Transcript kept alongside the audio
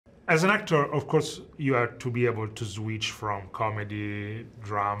As an actor, of course, you have to be able to switch from comedy,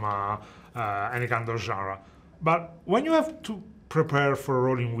 drama, any kind of genre. But when you have to prepare for a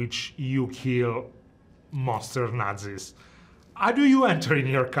role in which you kill monster Nazis, how do you enter in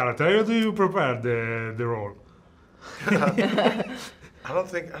your character? How do you prepare the role? I don't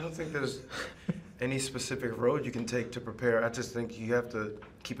think there's any specific road you can take to prepare. I just think you have to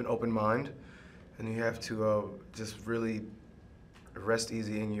keep an open mind, and you have to just really rest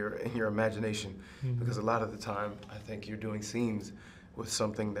easy in your imagination, because a lot of the time I think you're doing scenes with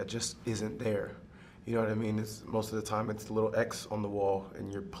something that just isn't there. You know what I mean? It's, most of the time it's a little X on the wall and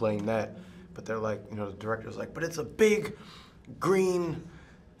you're playing that, but they're like, you know, the director's like, but it's a big green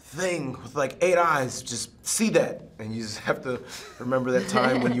thing with like 8 eyes, just see that. And you just have to remember that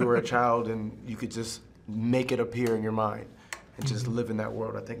time when you were a child and you could just make it appear in your mind and just live in that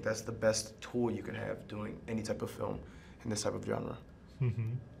world. I think that's the best tool you can have doing any type of film in this type of genre.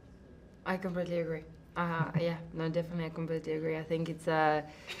 I completely agree. Yeah, no, definitely, I completely agree. I think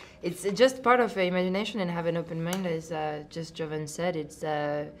it's just part of imagination and have an open mind, as just Jovan said. It's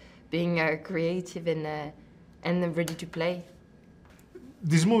being creative and ready to play.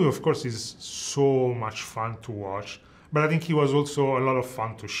 This movie, of course, is so much fun to watch, but I think it was also a lot of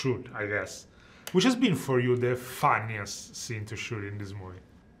fun to shoot, I guess. Which has been for you the funniest scene to shoot in this movie?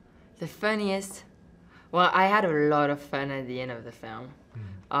 The funniest? Well, I had a lot of fun at the end of the film.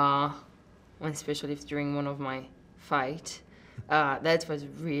 Especially during one of my fights. That was a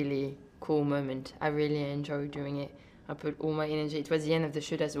really cool moment. I really enjoyed doing it. I put all my energy. It was the end of the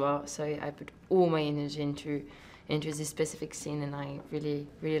shoot as well, so I put all my energy into this specific scene, and I really,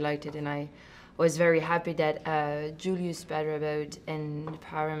 really liked it. And I was very happy that Julius Baderabot and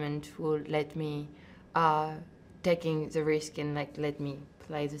Paramount would let me taking the risk and like let me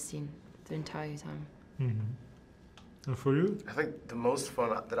play the scene the entire time. And for you? I think the most fun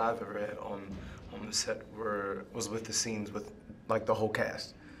that I've ever had on the set was with the scenes with like the whole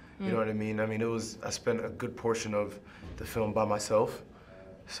cast. You know what I mean? I mean, I spent a good portion of the film by myself.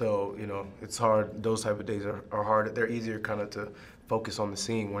 So, you know, it's hard. Those type of days are hard. They're easier kind of to focus on the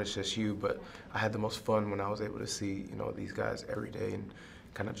scene when it's just you, but I had the most fun when I was able to see, you know, these guys every day and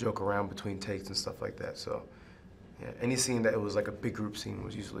kind of joke around between takes and stuff like that. So, yeah, any scene that it was like a big group scene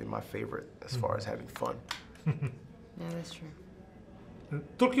was usually my favorite as far as having fun. Yeah, that's true.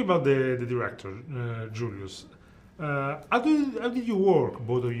 Talking about the director, Julius, how did you work,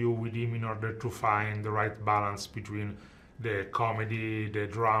 both of you, with him in order to find the right balance between the comedy, the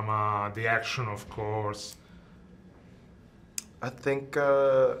drama, the action, of course? I think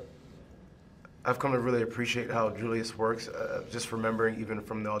I've come to really appreciate how Julius works. Just remembering even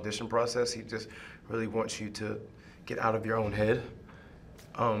from the audition process, he just really wants you to get out of your own head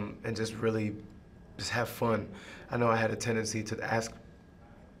and just really just have fun. I know I had a tendency to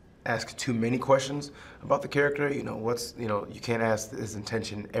ask too many questions about the character. You know, you can't ask his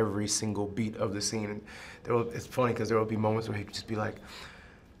intention every single beat of the scene. And it's funny because there will be moments where he could just be like,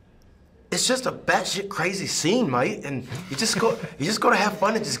 "It's just a batshit crazy scene, mate, and you just gotta have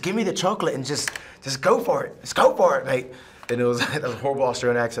fun and just give me the chocolate and just go for it. Just go for it, mate." And it was that was a horrible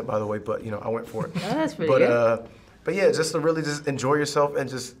Australian accent, by the way, but you know, I went for it. Oh, that's pretty good. But yeah, just to really just enjoy yourself and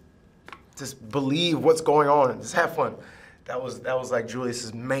just believe what's going on and just have fun. That was like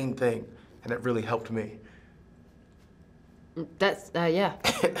Julius's main thing, and it really helped me. That's yeah,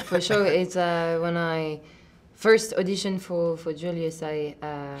 for sure. It's when I first auditioned for Julius, I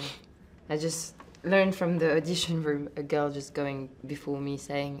just learned from the audition room a girl just going before me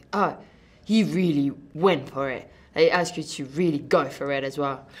saying, "Ah, he really went for it. I asked you to really go for it as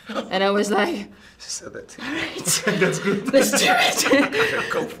well." And I was like, She said that to you. "All right, That's good. let's do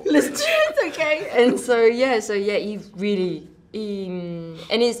it. Go for it. Let's do it, okay?" And so yeah, he really,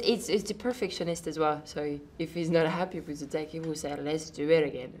 and it's the perfectionist as well. So if he's not happy with the take, he will say, "Let's do it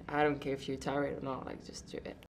again. I don't care if you're tired or not. Like, just do it."